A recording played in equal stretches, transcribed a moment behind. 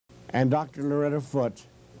And Dr. Loretta Foote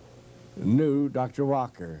knew Dr.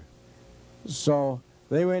 Walker. So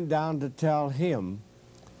they went down to tell him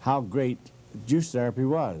how great juice therapy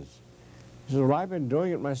was. He said, well, I've been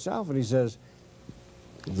doing it myself. And he says,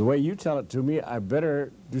 the way you tell it to me, I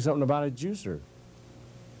better do something about a juicer.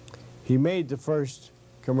 He made the first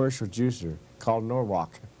commercial juicer called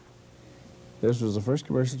Norwalk. This was the first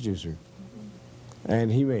commercial juicer.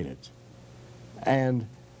 And he made it. And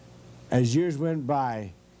as years went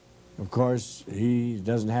by, of course, he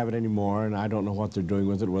doesn't have it anymore, and I don't know what they're doing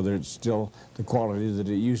with it, whether it's still the quality that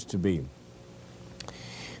it used to be.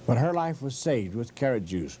 But her life was saved with carrot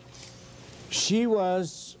juice. She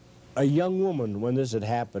was a young woman when this had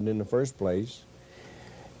happened in the first place,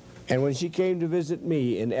 and when she came to visit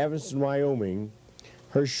me in Evanston, Wyoming,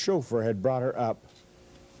 her chauffeur had brought her up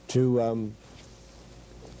to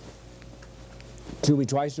me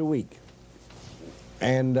twice a week,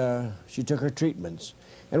 and she took her treatments.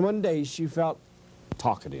 And one day she felt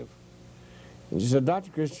talkative. And she said,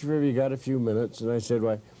 Dr. Christopher, have you got a few minutes? And I said,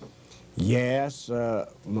 why, yes,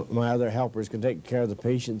 my other helpers can take care of the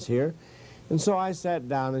patients here. And so I sat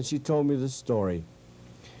down and she told me the story.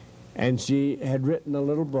 And she had written a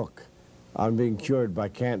little book on being cured by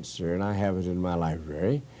cancer, and I have it in my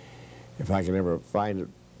library. If I can ever find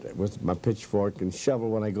it with my pitchfork and shovel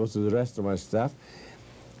when I go through the rest of my stuff.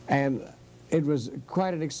 And it was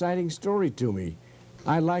quite an exciting story to me.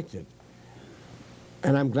 I liked it.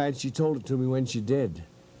 And I'm glad she told it to me when she did,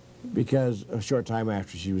 because a short time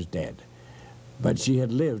after she was dead. But she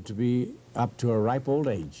had lived to be up to a ripe old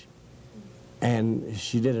age, and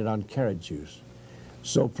she did it on carrot juice.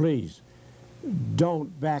 So please,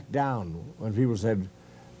 don't back down when people said,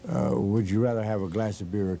 would you rather have a glass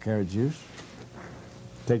of beer or carrot juice?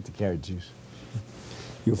 Take the carrot juice.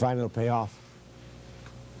 You'll find it'll pay off.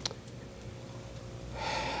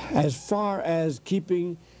 As far as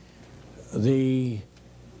keeping the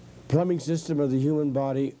plumbing system of the human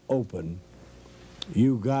body open,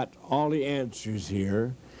 you got all the answers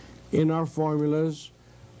here. In our formulas,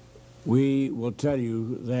 we will tell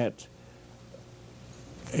you that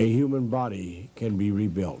a human body can be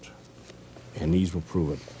rebuilt, and these will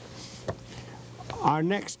prove it. Our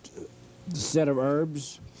next set of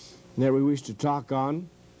herbs that we wish to talk on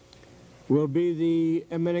will be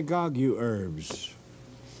the Emmenagogu herbs.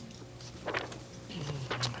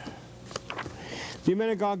 The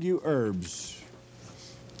Emmenagogu herbs.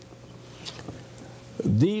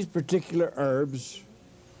 These particular herbs,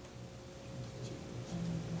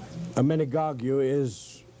 Emmenagogu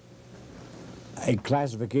is a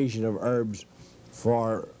classification of herbs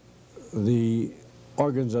for the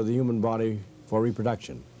organs of the human body for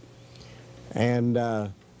reproduction.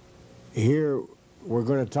 And here we're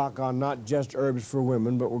going to talk on not just herbs for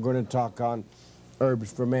women, but we're going to talk on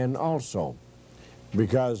herbs for men also,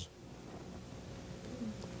 because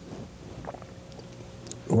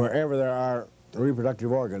wherever there are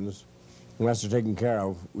reproductive organs, unless they're taken care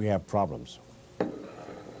of, we have problems.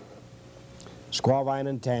 Squalvine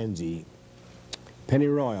and tansy,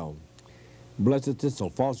 pennyroyal, blessed thistle,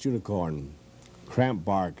 false unicorn, cramp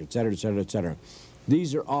bark, etc., etc., etc.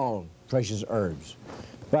 These are all precious herbs.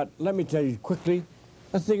 But let me tell you quickly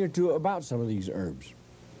a thing or two about some of these herbs.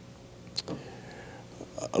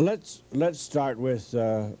 Let's start with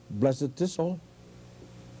blessed thistle.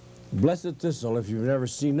 Blessed thistle, if you've never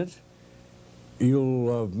seen it,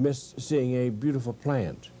 you'll miss seeing a beautiful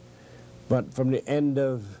plant. But from the end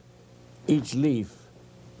of each leaf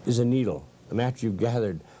is a needle. And after you've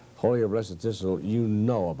gathered holy or blessed thistle, you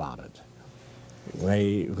know about it.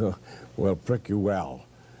 They will prick you well.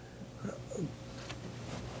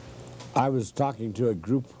 I was talking to a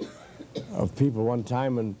group of people one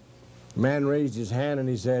time, and a man raised his hand and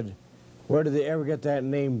he said, where did they ever get that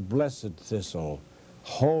name, blessed thistle?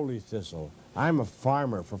 Holy thistle. I'm a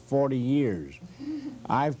farmer for 40 years.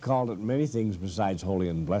 I've called it many things besides holy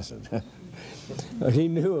and blessed. He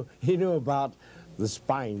knew about the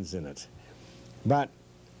spines in it. But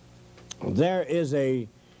there is an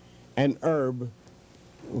herb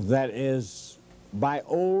that is by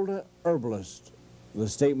old herbalists. The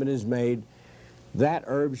statement is made that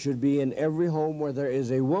herb should be in every home where there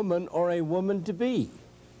is a woman or a woman to be.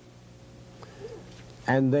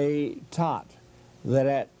 And they taught that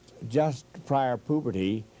at just prior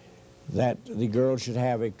puberty, that the girl should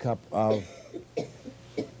have a cup of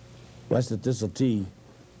blessed thistle tea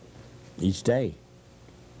each day.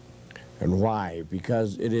 And why?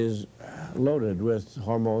 Because it is loaded with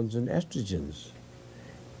hormones and estrogens.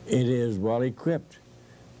 It is well equipped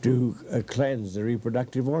to cleanse the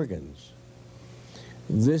reproductive organs.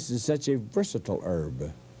 This is such a versatile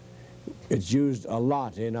herb. It's used a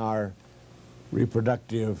lot in our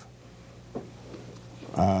reproductive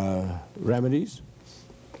remedies.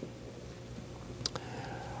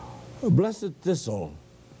 Blessed thistle.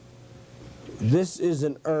 This is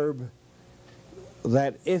an herb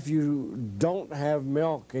that if you don't have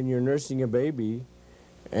milk and you're nursing a baby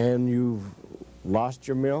and you've lost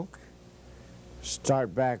your milk,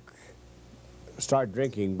 start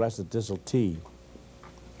drinking blessed thistle tea,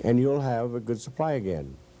 and you'll have a good supply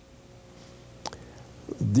again.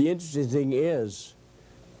 The interesting thing is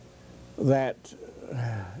that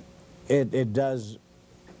it does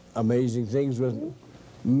amazing things with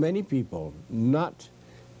many people, not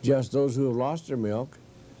just those who have lost their milk,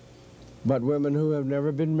 but women who have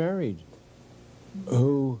never been married,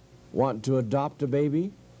 who want to adopt a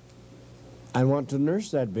baby and want to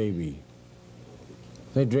nurse that baby.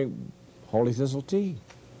 They drink holy thistle tea.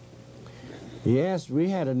 Yes, we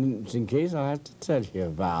had an interesting case I have to tell you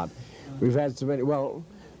about. We've had so many. Well,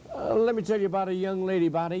 let me tell you about a young lady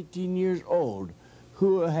about 18 years old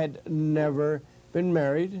who had never been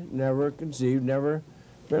married, never conceived, never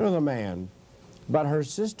been with a man. But her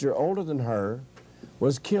sister, older than her,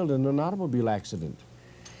 was killed in an automobile accident.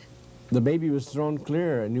 The baby was thrown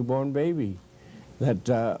clear, a newborn baby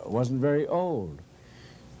that wasn't very old.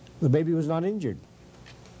 The baby was not injured.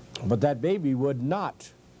 But that baby would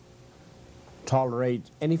not tolerate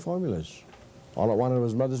any formulas. All it wanted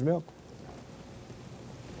was mother's milk.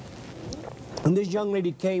 And this young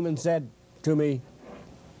lady came and said to me,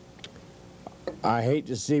 I hate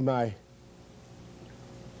to see my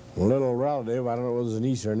little relative, I don't know whether it was a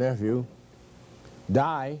niece or a nephew,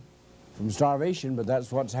 die from starvation, but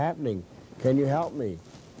that's what's happening. Can you help me?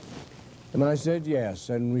 And I said yes,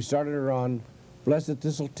 and we started her on blessed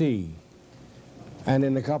thistle tea. And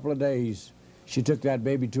in a couple of days, she took that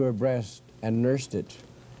baby to her breast and nursed it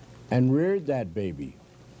and reared that baby.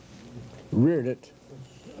 Reared it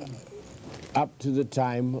up to the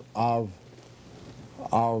time of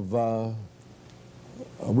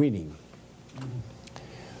weaning.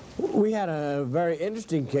 We had a very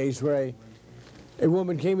interesting case where a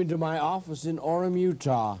woman came into my office in Orem,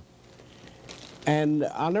 Utah. And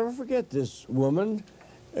I'll never forget this woman.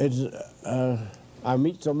 I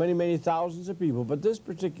meet so many, many thousands of people, but this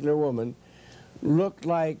particular woman looked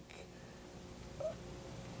like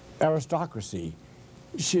aristocracy.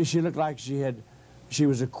 She looked like she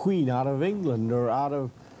was a queen out of England or out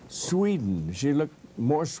of Sweden. She looked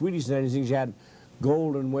more Swedish than anything. She had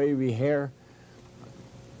golden wavy hair.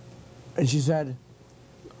 And she said,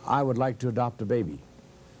 I would like to adopt a baby,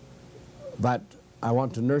 but I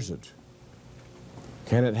want to nurse it.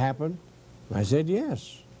 Can it happen? I said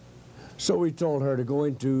yes. So we told her to go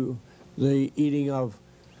into the eating of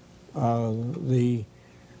the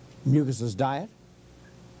mucusless diet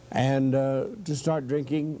and to start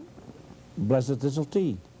drinking blessed thistle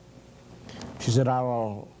tea. She said, I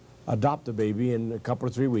will adopt the baby in a couple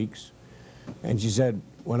or 3 weeks. And she said,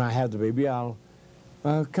 when I have the baby, I'll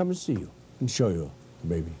come and see you and show you the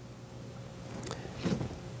baby.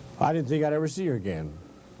 I didn't think I'd ever see her again.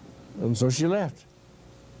 And so she left.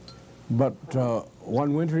 But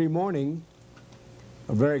one wintry morning,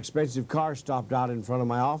 a very expensive car stopped out in front of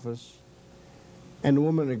my office, and the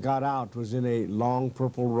woman that got out was in a long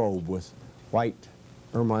purple robe with white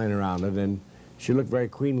ermine around it, and she looked very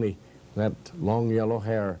queenly, that long yellow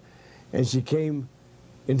hair. And she came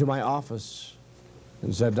into my office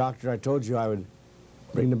and said, Doctor, I told you I would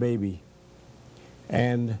bring the baby.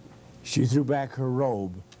 And she threw back her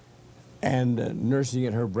robe, and nursing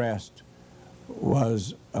at her breast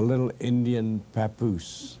was a little Indian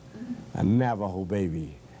papoose, a Navajo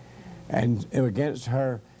baby. And against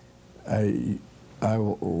her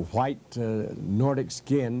white Nordic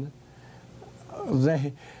skin,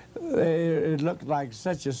 it looked like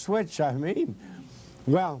such a switch, I mean.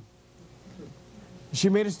 Well, she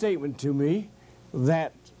made a statement to me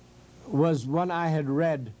that was one I had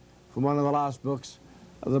read from one of the last books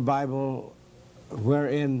of the Bible,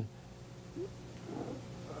 wherein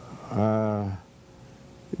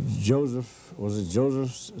Joseph's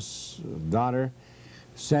daughter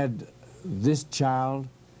said, this child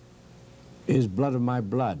is blood of my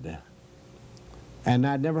blood. And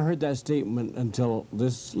I'd never heard that statement until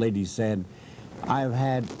this lady said, I've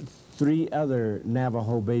had 3 other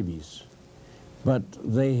Navajo babies, but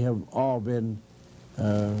they have all been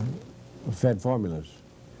fed formulas.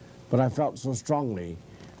 But I felt so strongly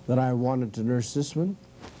that I wanted to nurse this one.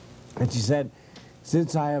 And she said,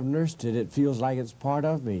 since I have nursed it, it feels like it's part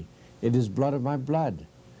of me. It is blood of my blood.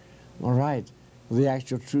 All right. The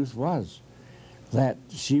actual truth was that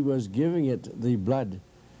she was giving it the blood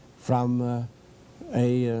from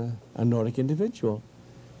a Nordic individual.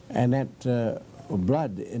 And that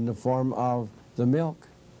blood in the form of the milk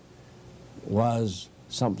was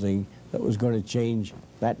something that was going to change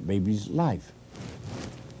that baby's life?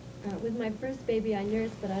 With my first baby, I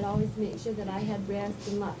nursed, but I'd always make sure that I had rest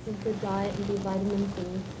and lots of good diet and B vitamins,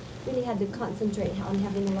 and really had to concentrate on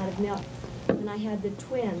having a lot of milk. When I had the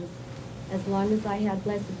twins, as long as I had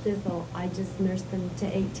Blessed Thistle, I just nursed them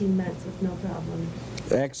to 18 months with no problem.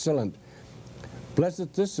 Excellent. Blessed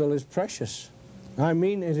Thistle is precious. I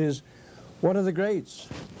mean, it is one of the greats.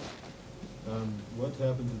 What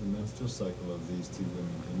happened to the menstrual cycle of these two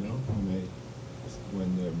women? Do you know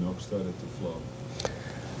when their milk started to flow?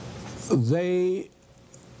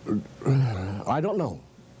 I don't know.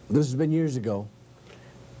 This has been years ago.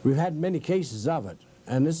 We've had many cases of it,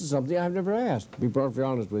 and this is something I've never asked, to be perfectly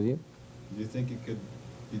honest with you. Do you think it could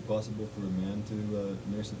be possible for a man to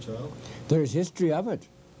nurse a child? There's history of it.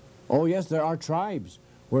 Oh yes, there are tribes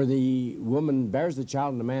where the woman bears the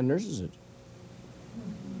child and the man nurses it.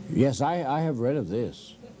 Yes, I have read of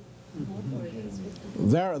this.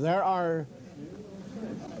 There are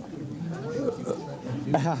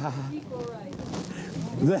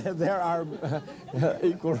there are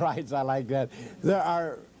equal rights, I like that. There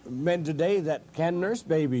are men today that can nurse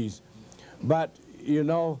babies, but you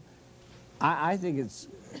know, I think it's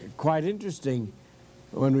quite interesting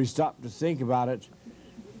when we stop to think about it.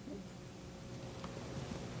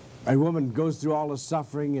 A woman goes through all the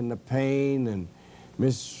suffering and the pain and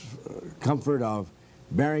miscomfort of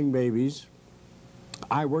bearing babies.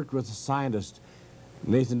 I worked with a scientist,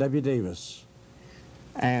 Nathan W. Davis,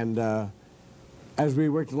 and as we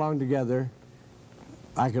worked along together,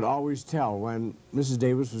 I could always tell when Mrs.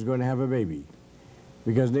 Davis was going to have a baby,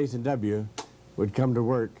 because Nathan W. would come to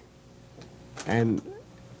work and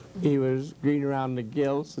he was green around the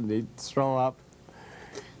gills and he'd throw up,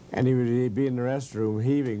 and he'd be in the restroom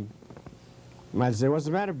heaving. And I'd say, "What's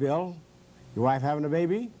the matter, Bill? Your wife having a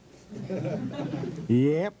baby?"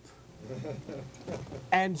 "Yep."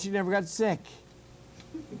 And she never got sick.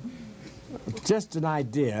 Just an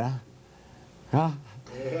idea, huh?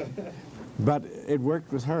 But it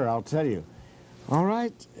worked with her, I'll tell you. All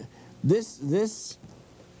right, this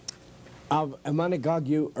of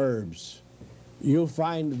Emmenagogu herbs. You'll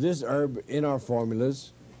find this herb in our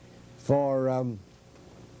formulas for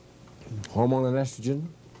hormone and estrogen,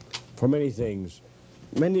 for many things.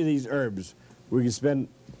 Many of these herbs, we can spend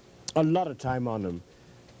a lot of time on them.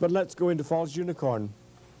 But let's go into false unicorn.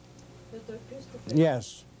 Dr. Christopher,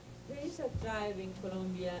 Yes. there is a tribe in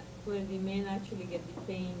Colombia where the men actually get the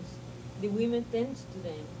pains. The women tends to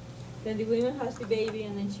them. Then the woman has the baby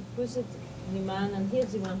and then she puts it in the man and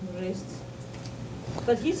he's the one who rests.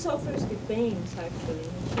 But he suffers the pains actually.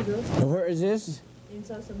 She does. Where is this? In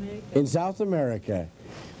South America. In South America.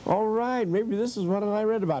 All right, maybe this is what I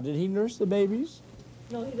read about. Did he nurse the babies?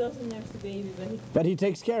 No, he doesn't nurse the baby, but But he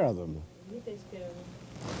takes care of them. he takes care of them.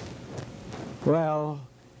 Well,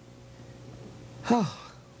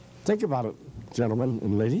 think about it, gentlemen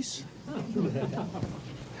and ladies.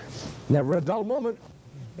 Never a dull moment.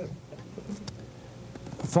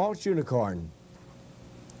 False unicorn.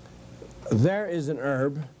 There is an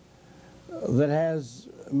herb that has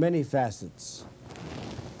many facets.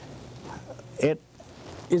 It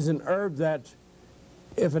is an herb that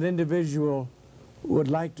if an individual would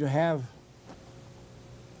like to have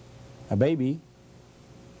a baby,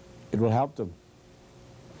 it will help them.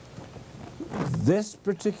 This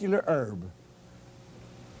particular herb,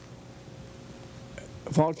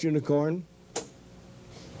 false unicorn,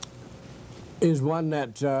 is one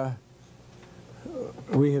that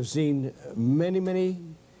we have seen many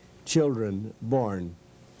children born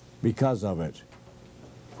because of it,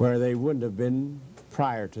 where they wouldn't have been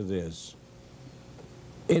prior to this.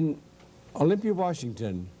 In Olympia,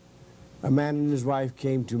 Washington, a man and his wife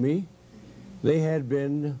came to me. They had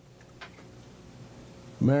been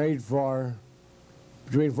married for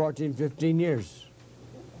between 14 and 15 years.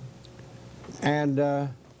 And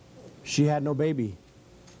she had no baby.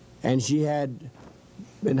 And she had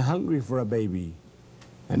been hungry for a baby.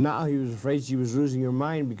 And now he was afraid she was losing her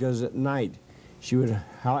mind, because at night she would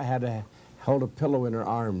had to hold a pillow in her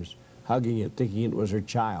arms, hugging it, thinking it was her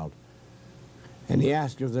child. And he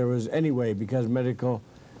asked if there was any way, because medical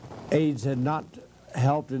aids had not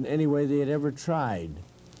helped in any way they had ever tried.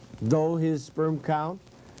 Though his sperm count,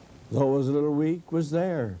 though it was a little weak, was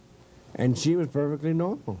there. And she was perfectly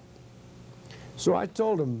normal. So I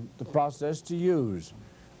told him the process to use.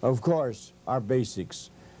 Of course, our basics.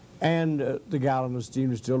 And the gallon of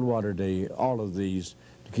steam distilled water a day, all of these,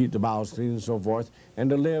 to keep the bowels clean and so forth, and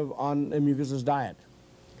to live on a mucusless diet.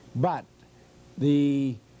 But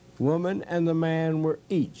the woman and the man were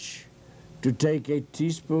each to take a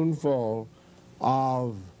teaspoonful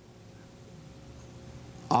of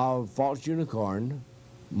false unicorn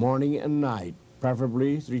morning and night,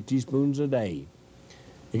 preferably 3 teaspoons a day.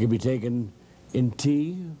 It can be taken in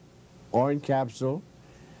tea or in capsule,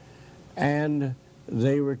 and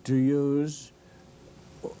they were to use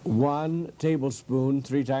 1 tablespoon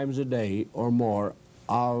 3 times a day or more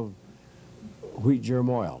of wheat germ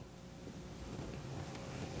oil.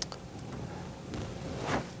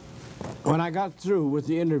 When I got through with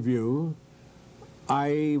the interview,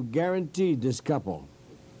 I guaranteed this couple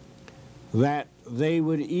that they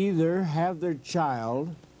would either have their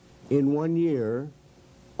child in 1 year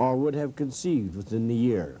or would have conceived within the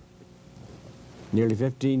year. Nearly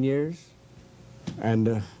 15 years,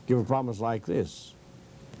 and give a promise like this.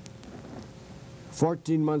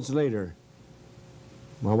 14 months later,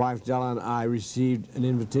 my wife Della and I received an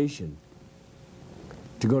invitation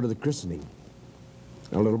to go to the christening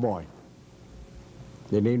of a little boy.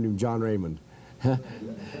 They named him John Raymond.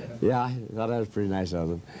 Yeah, I thought that was pretty nice of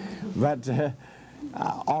them. But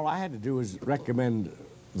all I had to do was recommend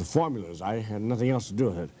the formulas. I had nothing else to do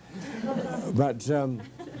with it.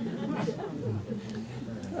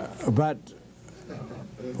 But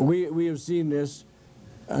we have seen this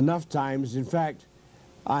enough times. In fact,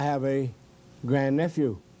 I have a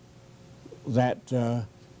grandnephew that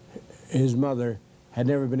his mother had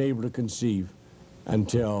never been able to conceive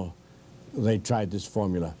until they tried this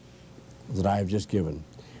formula that I have just given.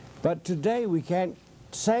 But today we can't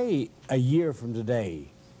say a year from today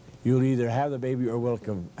you'll either have the baby or will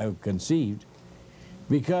have conceived,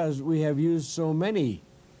 because we have used so many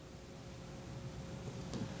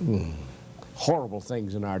horrible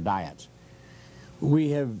things in our diet.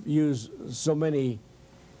 We have used so many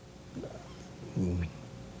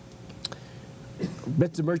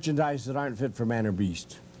bits of merchandise that aren't fit for man or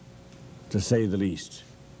beast, to say the least.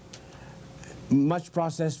 Much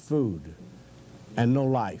processed food and no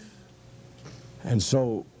life. And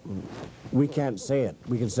so we can't say it.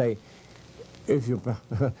 We can say, if you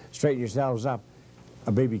straighten yourselves up,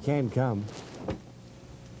 a baby can come.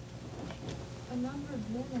 A number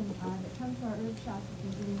of women that come to our herb shop have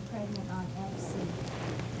been getting pregnant on FC.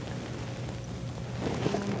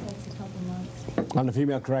 It only takes a couple months. On the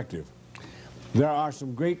female corrective. There are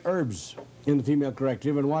some great herbs in the female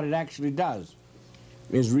corrective, and what it actually does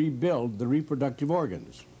is rebuild the reproductive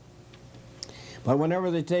organs. But whenever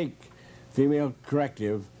they take female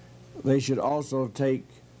corrective, they should also take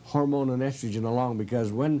hormone and estrogen along,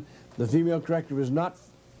 because when the female corrective is not,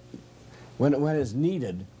 when it's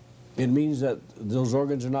needed, it means that those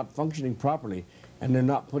organs are not functioning properly and they're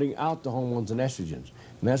not putting out the hormones and estrogens.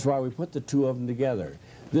 And that's why we put the two of them together.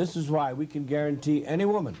 This is why we can guarantee any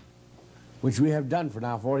woman, which we have done for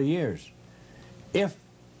now 40 years, if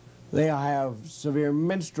they have severe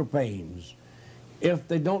menstrual pains, if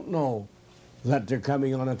they don't know that they're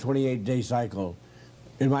coming on a 28-day cycle,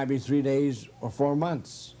 it might be 3 days or 4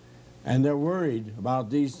 months, and they're worried about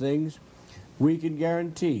these things, we can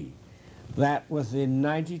guarantee that within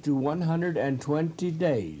 90 to 120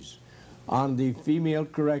 days on the female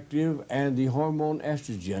corrective and the hormone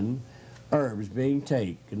estrogen herbs being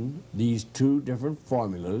taken, these two different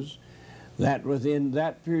formulas, that within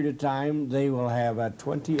that period of time they will have a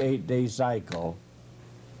 28-day cycle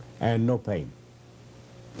and no pain.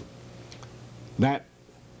 That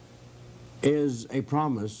is a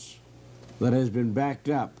promise that has been backed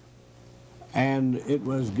up, and it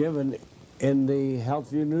was given in the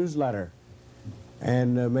HealthView newsletter,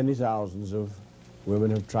 and many thousands of women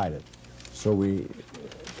have tried it. So we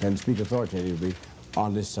can speak authoritatively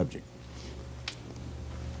on this subject.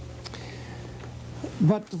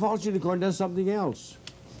 But the false unicorn does something else.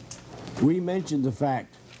 We mentioned the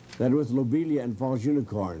fact that with lobelia and false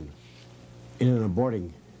unicorn in an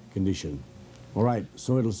aborting condition, all right,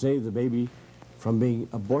 so it'll save the baby from being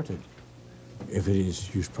aborted if it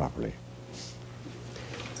is used properly.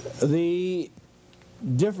 The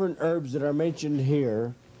different herbs that are mentioned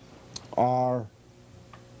here are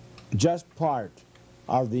just part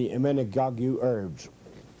of the Emmenengagu herbs.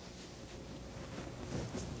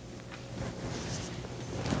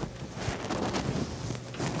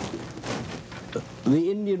 The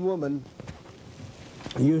Indian woman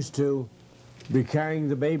used to be carrying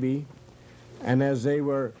the baby, and as they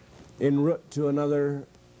were en route to another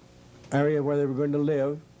area where they were going to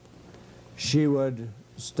live, she would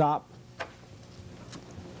stop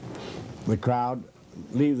the crowd,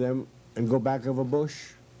 leave them, and go back of a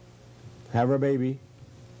bush, have her baby,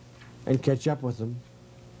 and catch up with them.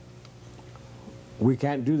 We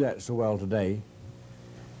can't do that so well today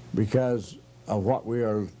because of what we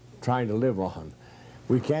are trying to live on.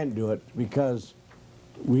 We can't do it because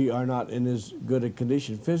we are not in as good a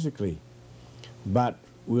condition physically, but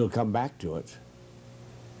we'll come back to it.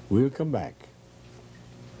 We'll come back.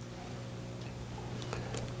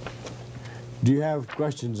 Do you have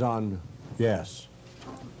questions on, yes?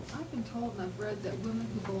 I've been told and I've read that women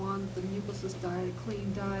who go on the mucusless diet, a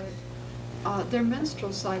clean diet, their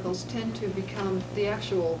menstrual cycles tend to become, the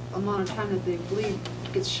actual amount of time that they bleed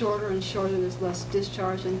gets shorter and shorter. There's less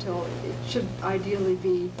discharge until it should ideally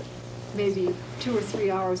be maybe 2 or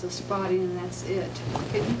 3 hours of spotting, and that's it.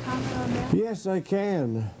 Can you comment on that? Yes, I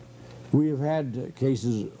can. We have had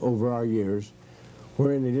cases over our years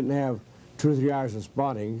wherein they didn't have 2 or 3 hours of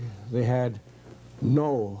spotting. They had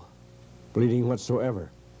no bleeding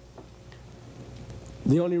whatsoever.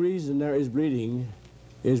 The only reason there is bleeding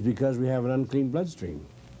is because we have an unclean bloodstream.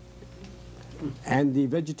 And the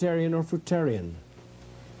vegetarian or fruitarian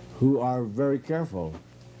who are very careful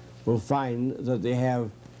will find that they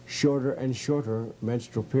have shorter and shorter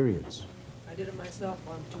menstrual periods. I did it myself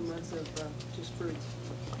on 2 months of just fruits.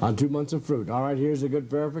 On 2 months of fruit. All right, here's a good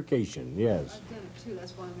verification, yes. I've done it too,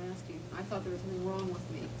 that's why I'm asking. I thought there was something wrong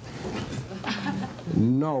with me.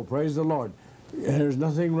 No, praise the Lord. There's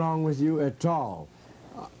nothing wrong with you at all.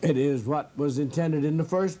 It is what was intended in the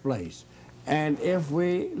first place. And if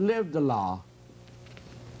we lived the law,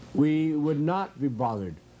 we would not be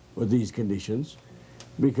bothered with these conditions,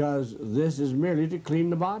 because this is merely to clean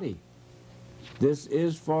the body. This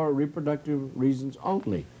is for reproductive reasons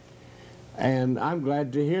only. And I'm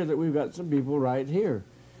glad to hear that we've got some people right here,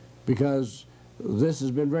 because this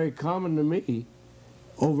has been very common to me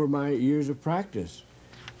over my years of practice.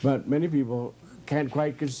 But many people can't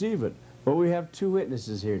quite conceive it. But we have 2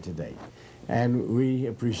 witnesses here today, and we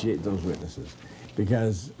appreciate those witnesses,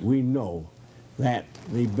 because we know that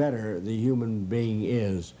the better the human being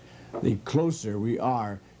is, the closer we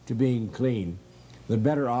are to being clean, the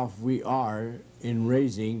better off we are in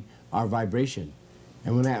raising our vibration.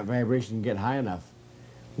 And when that vibration gets high enough,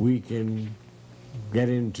 we can get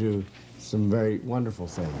into some very wonderful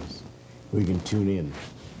things. We can tune in.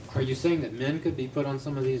 Are you saying that men could be put on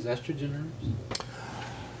some of these estrogen herbs?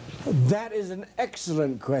 That is an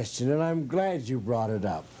excellent question, and I'm glad you brought it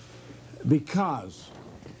up, because,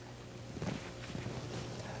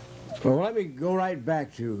 well, let me go right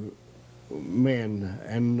back to men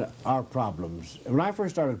and our problems. When I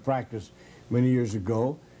first started practice many years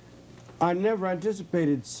ago, I never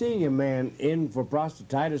anticipated seeing a man in for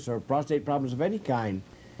prostatitis or prostate problems of any kind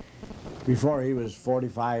before he was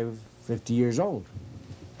 45, 50 years old.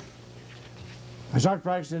 I started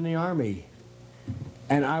practicing in the Army,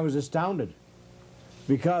 and I was astounded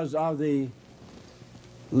because of the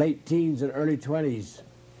late teens and early 20s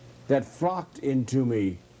that flocked into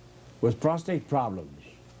me with prostate problems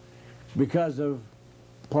because of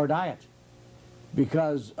poor diet,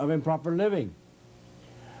 because of improper living.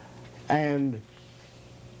 And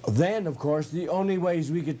then, of course, the only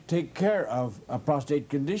ways we could take care of a prostate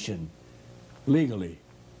condition legally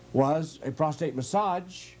was a prostate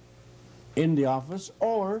massage in the office,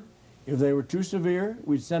 or if they were too severe,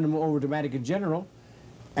 we'd send them over to Madigan General,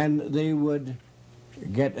 and they would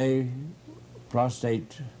get a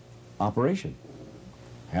prostate operation,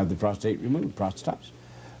 have the prostate removed, prostatitis.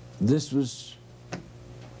 This was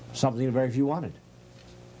something very few wanted,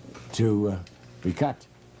 to be cut.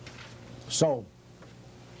 So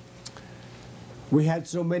we had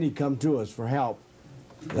so many come to us for help.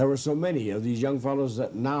 There were so many of these young fellows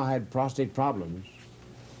that now had prostate problems.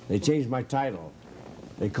 They changed my title.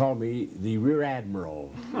 They called me the Rear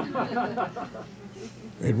Admiral.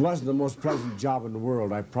 It wasn't the most pleasant job in the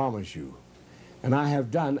world, I promise you. And I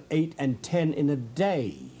have done 8 and 10 in a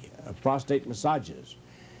day of prostate massages.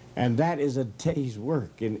 And that is a day's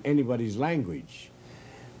work in anybody's language.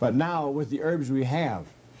 But now, with the herbs we have,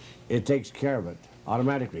 it takes care of it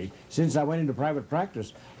automatically. Since I went into private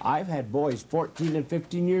practice, I've had boys 14 and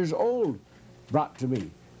 15 years old brought to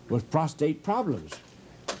me with prostate problems.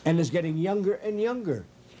 And it's getting younger and younger.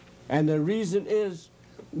 And the reason is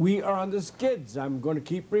we are on the skids. I'm going to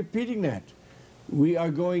keep repeating that. We are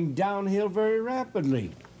going downhill very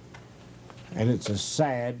rapidly. And it's a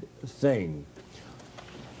sad thing.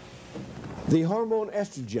 The hormone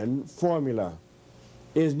estrogen formula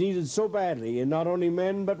is needed so badly in not only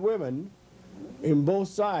men but women, in both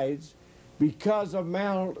sides, because of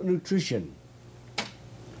malnutrition.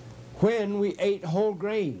 When we ate whole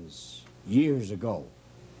grains years ago,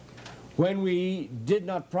 when we did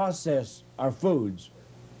not process our foods,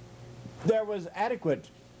 there was adequate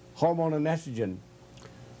hormone and estrogen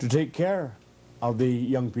to take care of the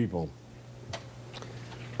young people.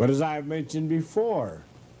 But as I've mentioned before,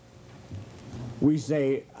 we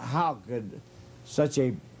say, how could such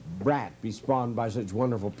a brat be spawned by such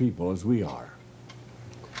wonderful people as we are?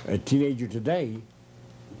 A teenager today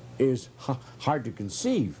is hard to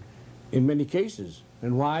conceive in many cases.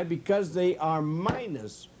 And why? Because they are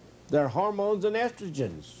minus their hormones and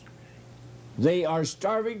estrogens. They are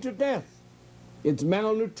starving to death. It's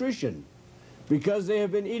malnutrition because they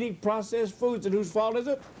have been eating processed foods. And whose fault is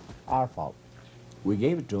it? Our fault. We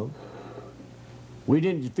gave it to them. We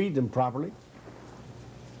didn't feed them properly.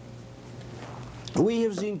 We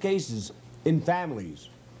have seen cases in families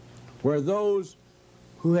where those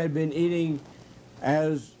who had been eating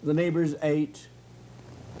as the neighbors ate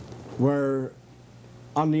were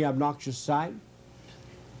on the obnoxious side.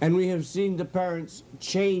 And we have seen the parents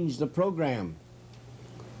change the program.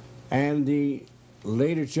 And the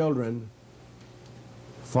later children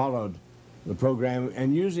followed the program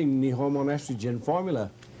and using the hormone estrogen formula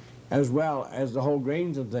as well as the whole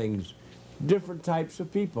grains and things, different types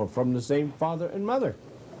of people from the same father and mother.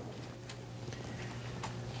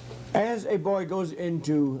 As a boy goes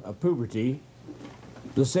into puberty,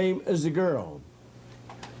 the same as the girl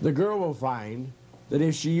will find that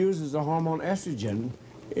if she uses the hormone estrogen,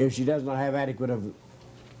 if she does not have adequate of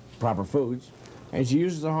proper foods, and she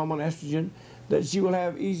uses the hormone estrogen, that she will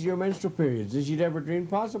have easier menstrual periods than she'd ever dreamed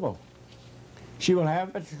possible. She will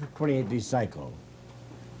have a 28-day cycle.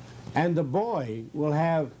 And the boy will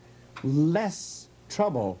have less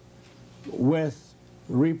trouble with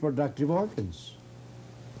reproductive organs.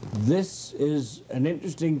 This is an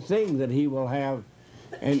interesting thing, that he will have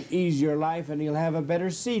an easier life and he'll have a better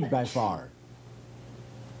seed by far.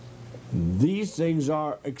 These things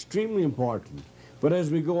are extremely important. But as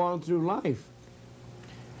we go on through life,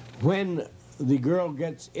 when the girl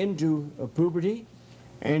gets into puberty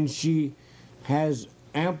and she has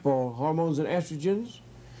ample hormones and estrogens,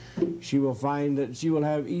 she will find that she will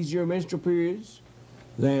have easier menstrual periods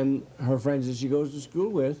than her friends that she goes to school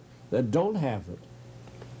with that don't have it.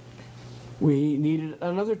 We needed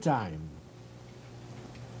another time.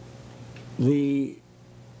 The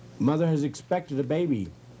mother has expected a baby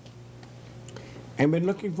and been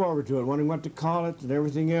looking forward to it, wondering what to call it and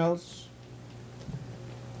everything else.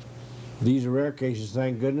 These are rare cases,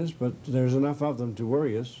 thank goodness, but there's enough of them to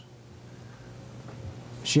worry us.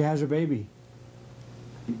 She has her baby.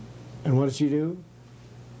 And what does she do?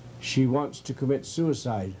 She wants to commit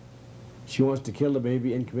suicide. She wants to kill the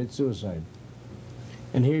baby and commit suicide.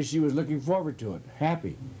 And here she was looking forward to it,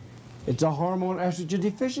 happy. It's a hormone estrogen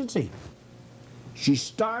deficiency. She's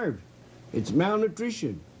starved. It's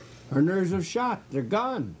malnutrition. Her nerves have shot. They're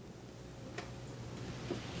gone.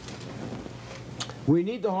 We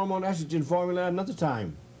need the hormone estrogen formula another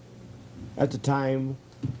time, at the time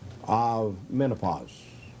of menopause.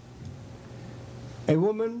 A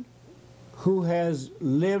woman who has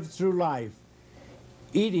lived through life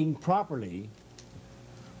eating properly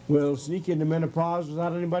will sneak into menopause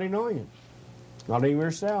without anybody knowing it, not even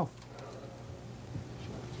herself.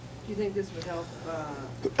 Do you think this would help a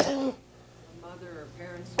mother or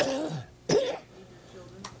parents who eat their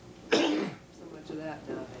children? So much of that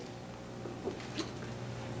nowadays.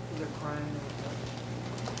 They're crying.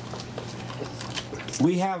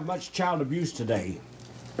 We have much child abuse today,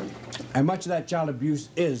 and much of that child abuse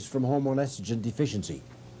is from hormone estrogen deficiency.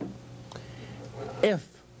 If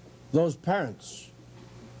those parents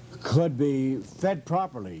could be fed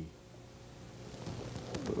properly,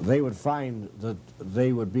 they would find that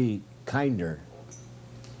they would be kinder,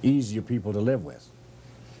 easier people to live with.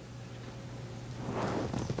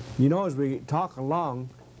 You know, as we talk along,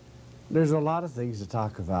 there's a lot of things to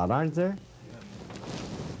talk about, aren't there?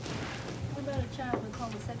 What about a child with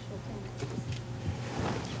homosexual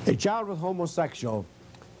tendencies? A child with homosexual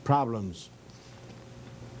problems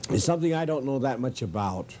is something I don't know that much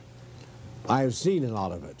about. I have seen a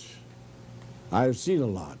lot of it. I have seen a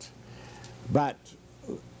lot. But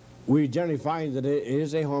we generally find that it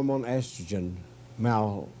is a hormone estrogen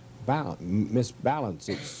misbalance.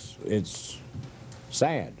 It's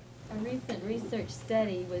sad. A recent research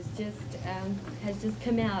study was has just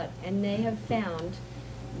come out, and they have found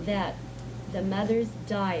that the mother's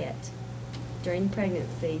diet during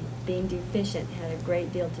pregnancy being deficient had a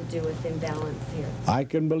great deal to do with imbalance here. I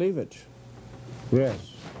can believe it.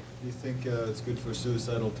 Yes. Do you think it's good for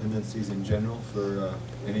suicidal tendencies in general for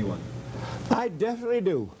anyone? I definitely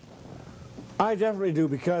do. I definitely do,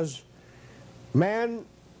 because man,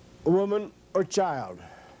 woman, or child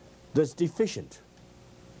that's deficient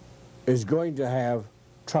is going to have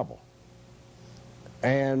trouble.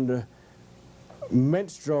 And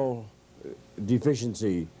menstrual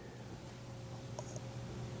deficiency,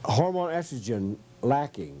 hormone estrogen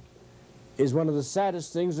lacking, is one of the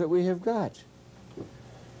saddest things that we have got.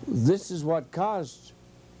 This is what caused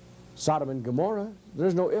Sodom and Gomorrah.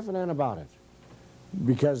 There's no if and and about it,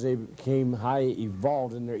 because they became high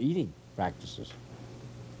evolved in their eating practices.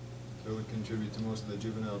 So it would contribute to most of the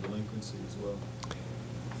juvenile delinquency as well.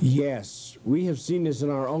 Yes, we have seen this in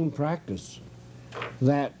our own practice,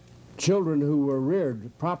 that children who were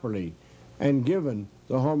reared properly and given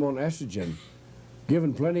the hormone estrogen,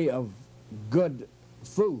 given plenty of good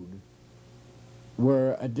food,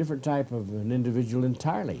 were a different type of an individual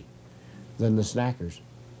entirely than the snackers.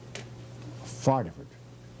 Far different.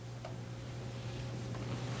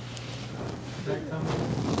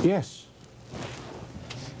 Yes.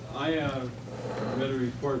 I read a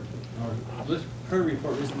report, or heard a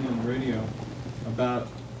report recently on the radio about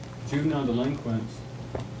juvenile delinquents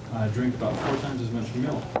drink about 4 times as much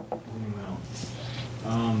milk as anyone else.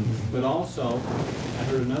 But also, I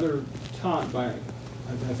heard another talk by,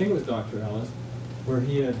 I think it was Dr. Ellis, where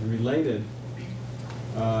he had related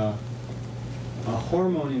a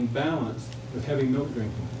hormone imbalance with heavy milk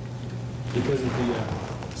drinking because of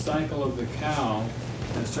the cycle of the cow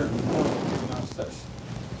and certain hormones, not such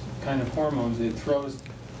kind of hormones, it throws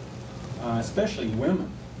especially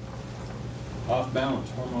women off balance,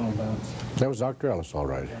 hormonal balance. That was Dr. Ellis, all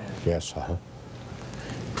right. Yes.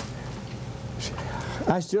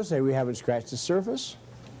 I still say we haven't scratched the surface.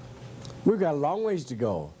 We've got a long ways to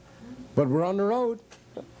go, but we're on the road.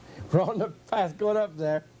 We're on the path going up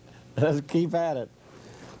there. Let's keep at it.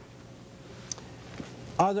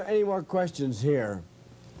 Are there any more questions here?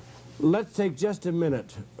 Let's take just a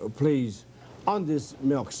minute, please, on this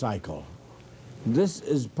milk cycle. This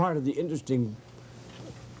is part of the interesting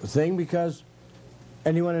thing because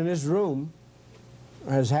anyone in this room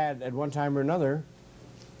has had, at one time or another,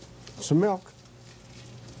 some milk.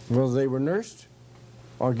 Whether they were nursed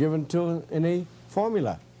or given to in a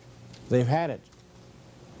formula, they've had it.